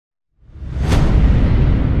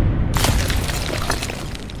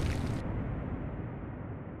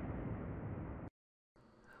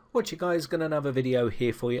What you guys, got another video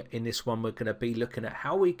here for you. In this one we're going to be looking at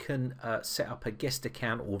how we can set up a guest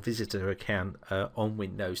account or visitor account on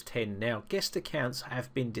Windows 10. Now guest accounts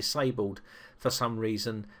have been disabled for some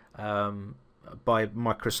reason by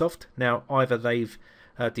Microsoft. Now either they've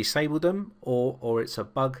disabled them or it's a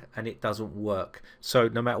bug and it doesn't work. So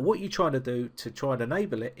no matter what you try to do to try and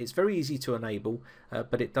enable it, it's very easy to enable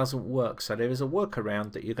but it doesn't work. So there is a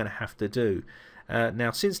workaround that you're going to have to do.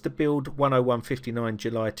 Now since the build 101.59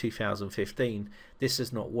 July 2015 this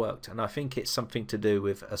has not worked, and I think it's something to do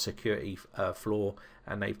with a security flaw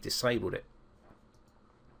and they've disabled it.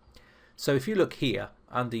 So if you look here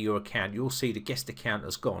under your account, you'll see the guest account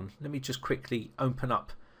has gone. Let me just quickly open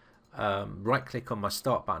up, right click on my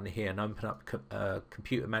start button here and open up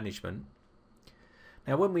computer management.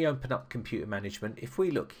 Now when we open up computer management, if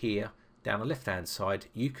we look here down the left hand side,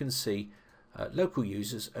 you can see local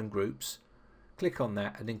users and groups. Click on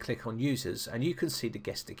that and then click on users and you can see the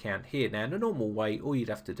guest account here. Now in a normal way all you'd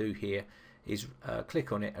have to do here is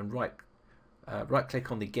click on it and right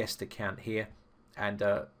click on the guest account here and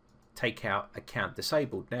take out account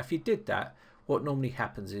disabled. Now if you did that, what normally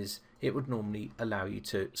happens is it would normally allow you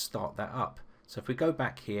to start that up. So if we go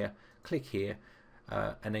back here, click here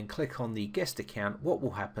and then click on the guest account, what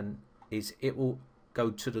will happen is it will go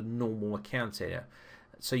to the normal account here.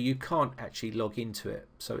 So you can't actually log into it,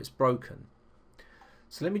 so it's broken.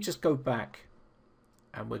 So let me just go back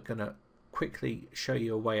and we're going to quickly show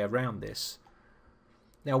you a way around this.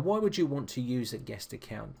 Now why would you want to use a guest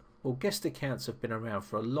account? Well, guest accounts have been around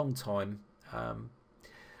for a long time,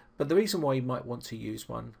 but the reason why you might want to use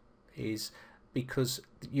one is because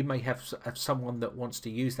you may have someone that wants to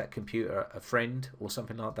use that computer, a friend or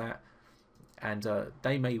something like that, and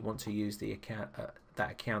they may want to use the account,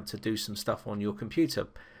 that account to do some stuff on your computer.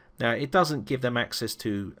 Now it doesn't give them access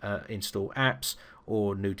to install apps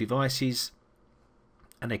or new devices,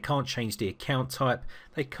 and they can't change the account type,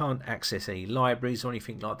 they can't access any libraries or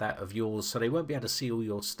anything like that of yours, so they won't be able to see all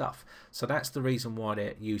your stuff. So that's the reason why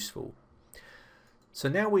they're useful. So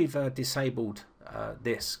now we've disabled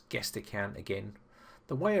this guest account again.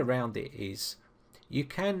 The way around it is you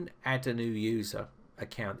can add a new user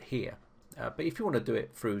account here, but if you want to do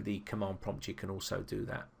it through the command prompt you can also do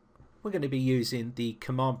that. We're going to be using the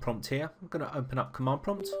command prompt here. I'm going to open up command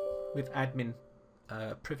prompt with admin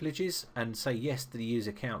privileges and say yes to the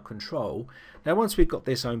user account control. Now once we've got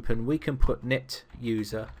this open, we can put net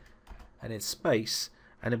user and then space,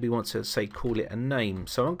 and then we want to say call it a name.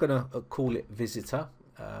 So I'm going to call it visitor.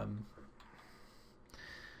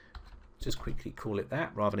 Just quickly call it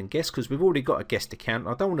that rather than guest, because we've already got a guest account.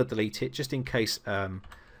 I don't want to delete it just in case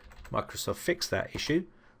Microsoft fixed that issue.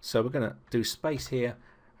 So we're going to do space here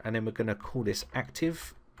and then we're going to call this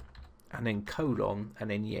active and then colon and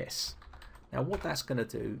then yes. Now what that's going to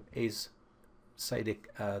do is say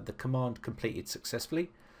the command completed successfully,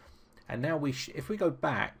 and now if we go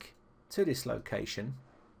back to this location,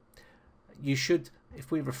 you should,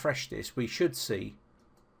 if we refresh this, we should see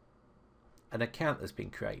an account that's been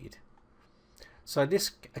created. So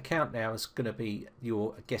this account now is going to be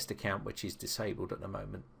your guest account, which is disabled at the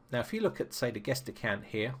moment. Now if you look at say the guest account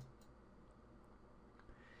here,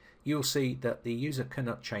 you'll see that the user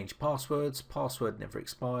cannot change passwords, password never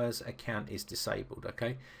expires, account is disabled.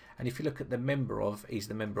 Okay, and if you look at the member of, he's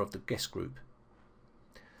the member of the guest group.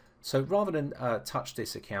 So rather than touch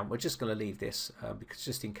this account, we're just going to leave this because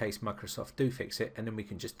just in case Microsoft do fix it, and then we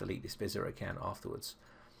can just delete this visitor account afterwards.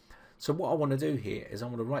 So what I want to do here is I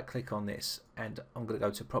want to right click on this and I'm going to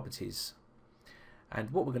go to properties,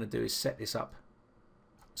 and what we're going to do is set this up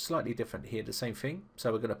slightly different here, the same thing.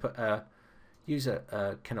 So we're going to put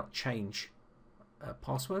user cannot change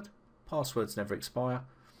password, passwords never expire.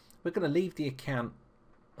 We're going to leave the account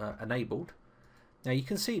enabled. Now you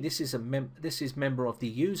can see this is member of the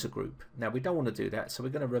user group. Now we don't want to do that, so we're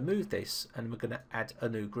going to remove this and we're going to add a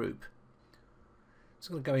new group. So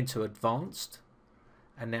I'm going to go into advanced,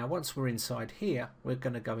 and now once we're inside here we're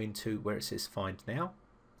going to go into where it says find now,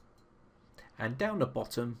 and down the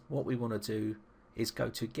bottom what we want to do is go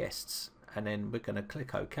to guests, and then we're going to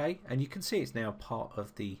click OK, and you can see it's now part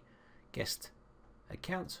of the guest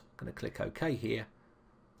account. I'm going to click OK here,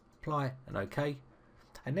 apply and OK,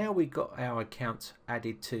 and now we've got our account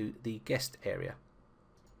added to the guest area.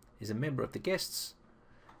 Is a member of the guests,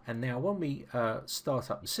 and now when we start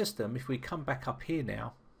up the system, if we come back up here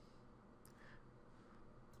now,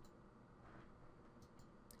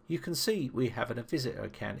 you can see we have a visitor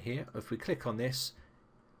account here. If we click on this,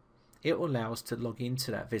 it will allow us to log into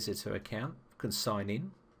that visitor account, can sign in,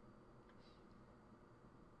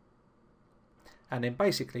 and then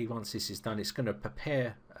basically once this is done it's going to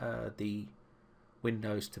prepare the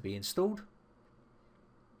Windows to be installed.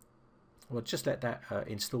 We'll just let that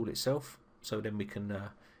install itself, so then we can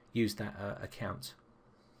use that account.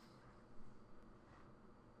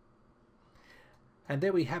 And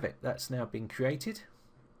there we have it. That's now been created,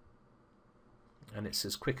 and it's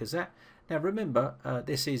as quick as that. Now remember,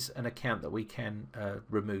 this is an account that we can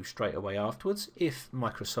remove straight away afterwards if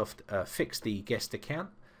Microsoft fix the guest account.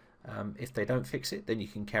 If they don't fix it, then you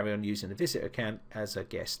can carry on using the visitor account as a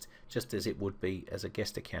guest, just as it would be as a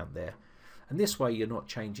guest account there. And this way you're not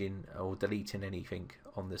changing or deleting anything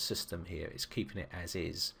on the system here. It's keeping it as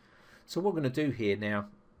is. So what we're going to do here now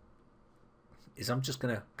is I'm just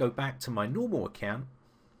going to go back to my normal account.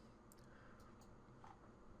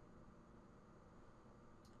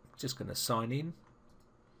 Just going to sign in.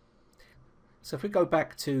 So if we go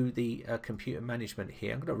back to the computer management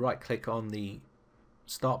here, I'm going to right click on the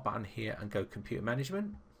start button here and go computer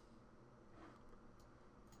management.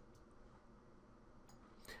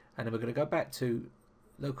 And then we're going to go back to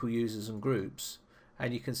local users and groups,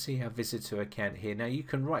 and you can see our visitor account here. Now you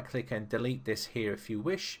can right click and delete this here if you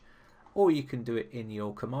wish, or you can do it in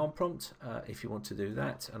your command prompt if you want to do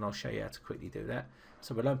that, and I'll show you how to quickly do that.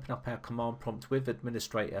 So we'll open up our command prompt with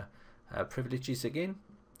administrator privileges again,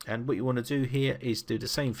 and what you want to do here is do the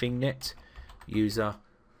same thing, net user,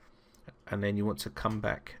 and then you want to come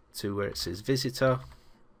back to where it says visitor,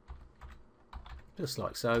 just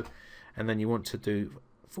like so, and then you want to do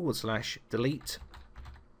 /delete,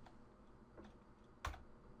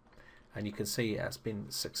 and you can see it's been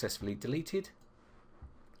successfully deleted.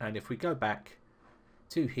 And if we go back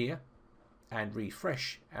to here and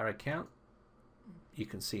refresh our account, you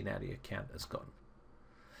can see now the account has gone.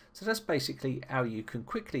 So that's basically how you can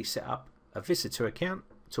quickly set up a visitor account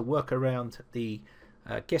to work around the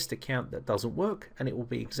guest account that doesn't work, and it will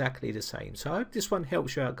be exactly the same. So I hope this one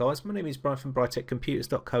helps you out, guys. My name is Brian from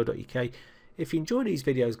briteccomputers.co.uk. If you enjoy these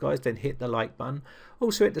videos, guys, then hit the like button.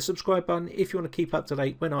 Also hit the subscribe button if you want to keep up to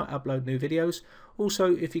date when I upload new videos.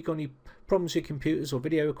 Also, if you've got any problems with computers or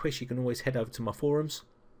video requests, you can always head over to my forums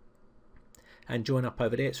and join up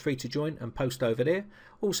over there. It's free to join and post over there.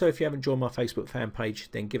 Also, if you haven't joined my Facebook fan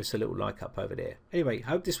page, then give us a little like up over there. Anyway,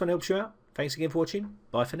 hope this one helps you out. Thanks again for watching.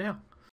 Bye for now.